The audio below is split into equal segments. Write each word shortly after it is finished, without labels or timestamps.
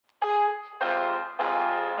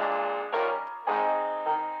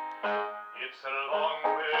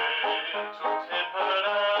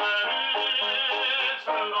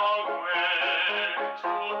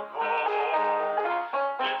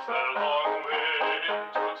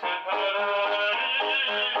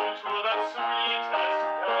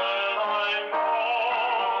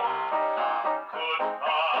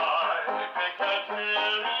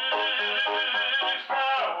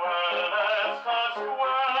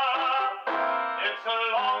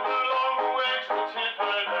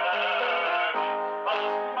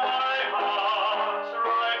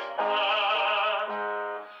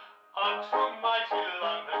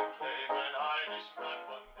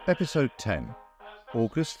Episode 10,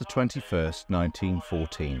 August the 21st,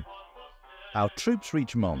 1914. Our troops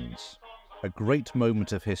reach Mons, a great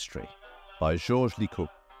moment of history, by Georges Licope,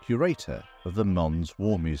 curator of the Mons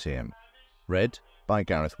War Museum. Read by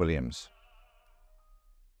Gareth Williams.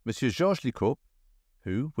 Monsieur Georges Licope,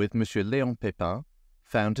 who, with Monsieur Leon Pepin,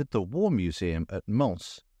 founded the War Museum at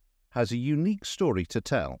Mons, has a unique story to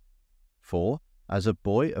tell. For, as a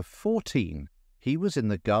boy of 14, he was in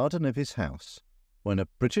the garden of his house when a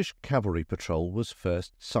British cavalry patrol was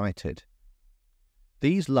first sighted.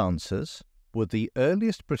 These lancers were the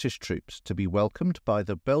earliest British troops to be welcomed by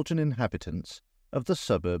the Belgian inhabitants of the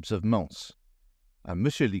suburbs of Mons, and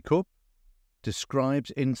Monsieur Licope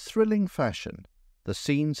describes in thrilling fashion the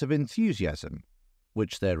scenes of enthusiasm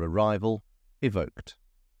which their arrival evoked.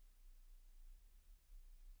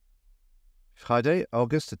 Friday,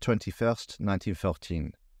 August the 21st,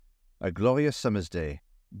 1914. A glorious summer's day,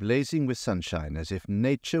 blazing with sunshine as if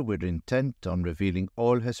nature were intent on revealing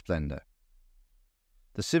all her splendor.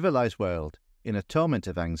 The civilized world, in a torment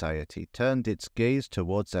of anxiety, turned its gaze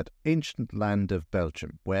towards that ancient land of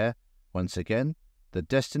Belgium, where, once again, the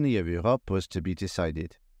destiny of Europe was to be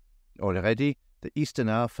decided. Already, the eastern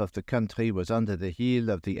half of the country was under the heel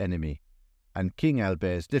of the enemy, and King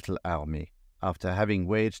Albert's little army, after having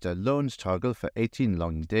waged a lone struggle for 18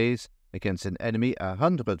 long days against an enemy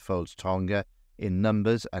 100-fold stronger in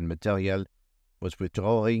numbers and material, was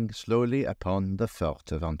withdrawing slowly upon the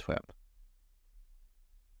fort of Antwerp.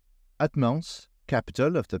 At Mons,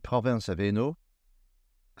 capital of the province of Hainaut,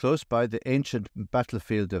 close by the ancient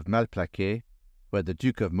battlefield of Malplaquet, where the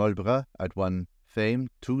Duke of Marlborough had won fame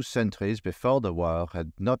 2 centuries before the war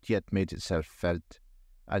had not yet made itself felt,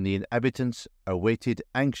 and the inhabitants awaited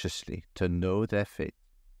anxiously to know their fate.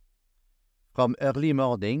 From early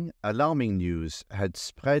morning, alarming news had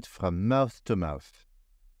spread from mouth to mouth.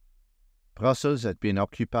 Brussels had been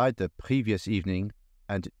occupied the previous evening,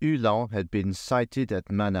 and Ulan had been sighted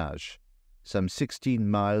at Manage, some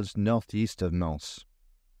 16 miles northeast of Mons.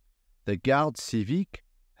 The Garde Civique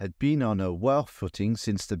had been on a war footing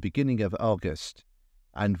since the beginning of August,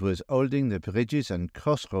 and was holding the bridges and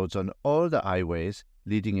crossroads on all the highways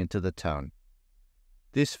leading into the town.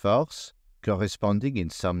 This force, corresponding in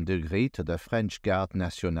some degree to the French Garde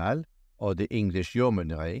Nationale or the English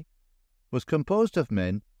Yeomanry, was composed of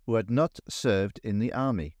men who had not served in the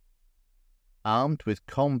army. Armed with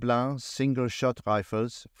Comblin single-shot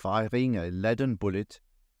rifles firing a leaden bullet,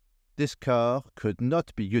 this corps could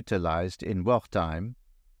not be utilized in wartime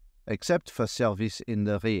except for service in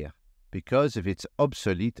the rear because of its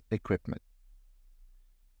obsolete equipment.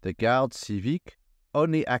 The Garde Civique,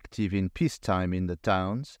 only active in peacetime in the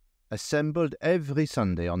towns, assembled every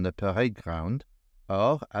Sunday on the parade ground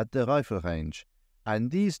or at the rifle range,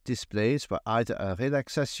 and these displays were either a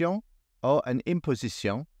relaxation or an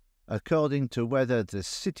imposition, according to whether the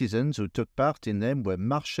citizens who took part in them were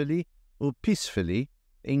martially or peacefully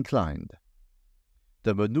inclined.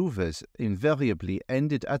 The manoeuvres invariably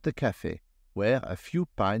ended at the café, where a few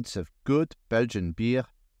pints of good Belgian beer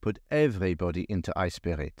put everybody into high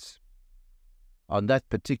spirits. On that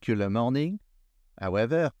particular morning,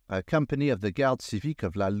 however, a company of the Garde Civique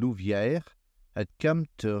of La Louvière had come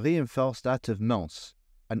to reinforce that of Mons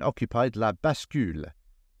and occupied La Bascule,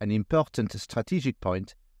 an important strategic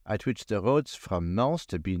point at which the roads from Mons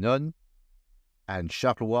to Binonne and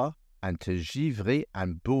Charleroi and to Givry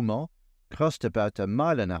and Beaumont crossed about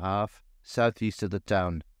 1.5 miles southeast of the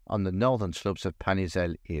town on the northern slopes of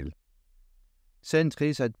Panizel Hill.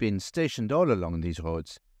 Sentries had been stationed all along these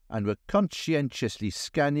roads and were conscientiously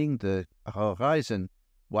scanning the horizon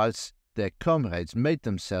whilst their comrades made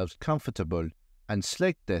themselves comfortable and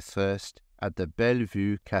slaked their thirst at the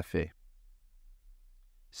Bellevue Café.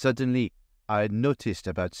 Suddenly, I had noticed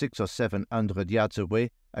about 600 or 700 yards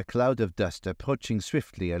away a cloud of dust approaching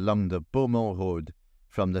swiftly along the Beaumont road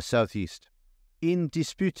from the southeast.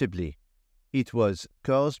 Indisputably, it was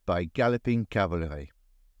caused by galloping cavalry.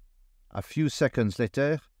 A few seconds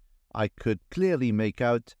later, I could clearly make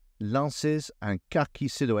out lances and khaki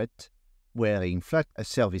silhouettes wearing flat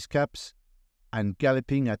service caps and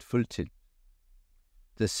galloping at full tilt.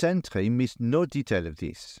 The sentry missed no detail of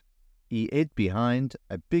this. He hid behind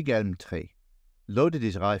a big elm tree, loaded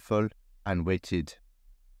his rifle, and waited.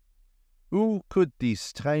 Who could these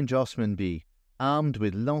strange horsemen be, armed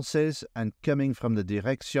with lances and coming from the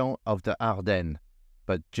direction of the Ardennes,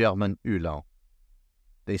 but German Uhlans?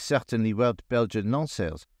 They certainly weren't Belgian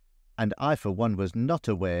lancers, and I for one was not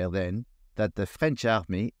aware then that the French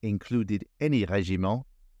army included any regiment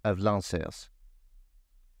of lancers.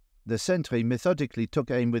 The sentry methodically took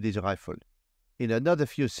aim with his rifle. In another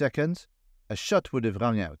few seconds, a shot would have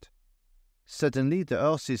rung out. Suddenly the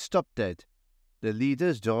horses stopped dead, the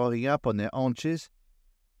leaders drawing up on their haunches,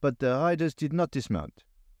 but the riders did not dismount.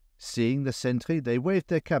 Seeing the sentry, they waved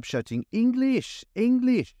their caps, shouting, "English!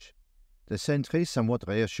 English!" The sentry, somewhat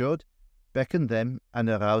reassured, beckoned them and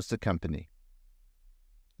aroused the company.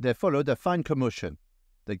 There followed a fine commotion.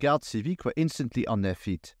 The Garde Civique were instantly on their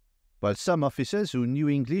feet. While some officers who knew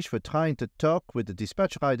English were trying to talk with the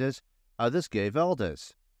dispatch riders, others gave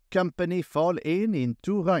orders. "Company fall in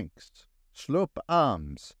 2 ranks. Slope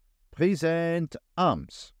arms. Present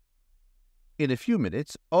arms." In a few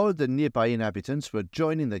minutes, all the nearby inhabitants were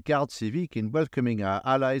joining the Garde Civique in welcoming our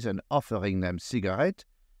allies and offering them cigarettes,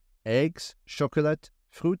 eggs, chocolate,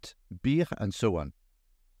 fruit, beer, and so on.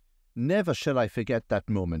 Never shall I forget that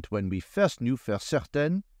moment when we first knew for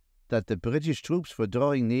certain that the British troops were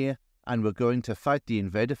drawing near and were going to fight the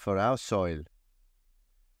invader for our soil.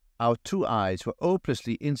 Our 2 eyes were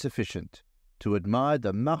hopelessly insufficient to admire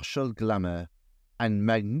the martial glamour and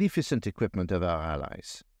magnificent equipment of our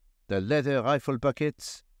allies. The leather rifle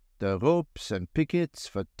buckets, the ropes and pickets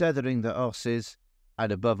for tethering the horses,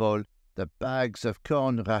 and above all, the bags of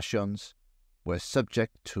corn rations, were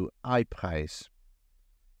subject to high praise.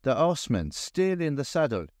 The horsemen, still in the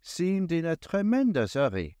saddle, seemed in a tremendous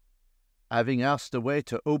hurry. Having asked the way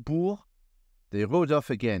to Aubourg, they rode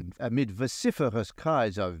off again amid vociferous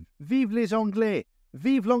cries of "Vive les Anglais!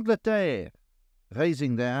 Vive l'Angleterre!"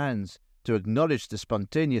 raising their hands to acknowledge the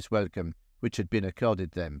spontaneous welcome which had been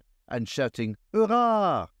accorded them, and shouting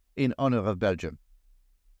 "Hurrah!" in honor of Belgium.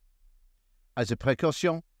 As a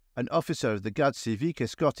precaution, an officer of the Garde Civique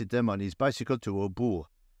escorted them on his bicycle to Aubourg,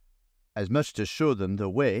 as much to show them the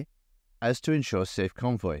way as to ensure safe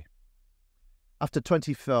convoy. After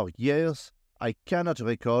 24 years, I cannot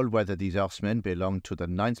recall whether these horsemen belonged to the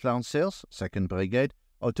 9th Lancers, 2nd Brigade,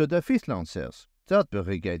 or to the 5th Lancers, 3rd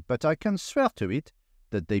Brigade, but I can swear to it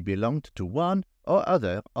that they belonged to one or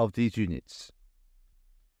other of these units.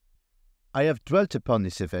 I have dwelt upon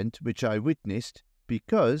this event which I witnessed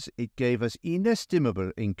because it gave us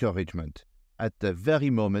inestimable encouragement at the very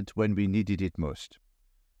moment when we needed it most.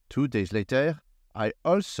 2 days later, I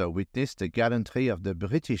also witnessed the gallantry of the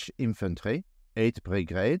British infantry, 8th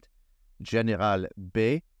Brigade, General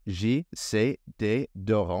B. J. C. de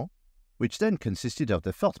Doran, which then consisted of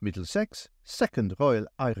the 4th Middlesex, 2nd Royal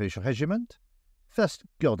Irish Regiment, 1st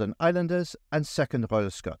Gordon Highlanders, and 2nd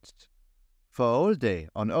Royal Scots. For all day,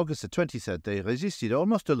 on August the 23rd, they resisted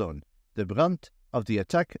almost alone the brunt of the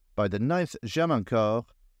attack by the 9th German Corps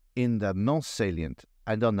in the Mons salient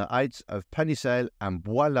and on the heights of Panisel and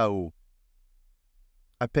Bois-l'Haut.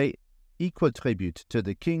 I pay equal tribute to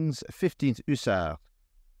the King's 15th Hussars,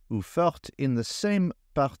 who fought in the same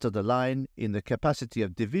part of the line in the capacity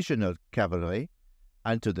of divisional cavalry,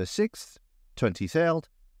 and to the 6th, 23rd,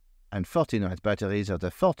 and 49th batteries of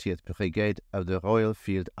the 40th Brigade of the Royal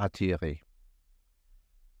Field Artillery.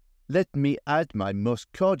 Let me add my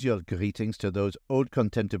most cordial greetings to those old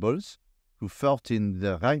contemptibles who fought in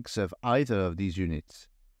the ranks of either of these units.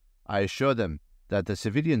 I assure them that the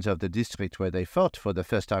civilians of the district where they fought for the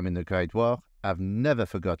first time in the Great War have never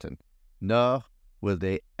forgotten, nor will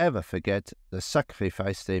they ever forget the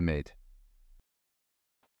sacrifice they made.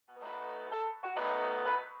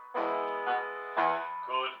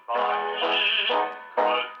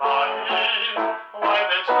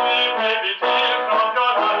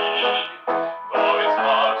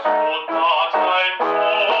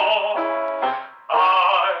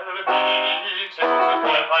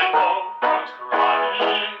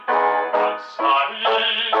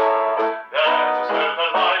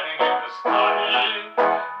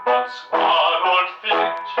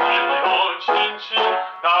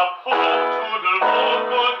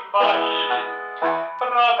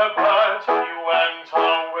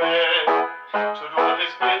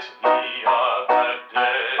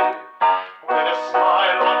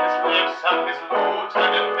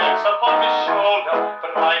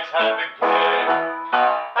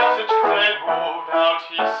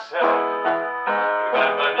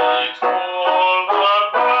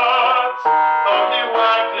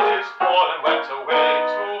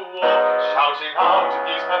 Shouting out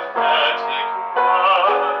these pathetic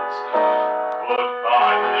words,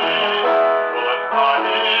 goodbye.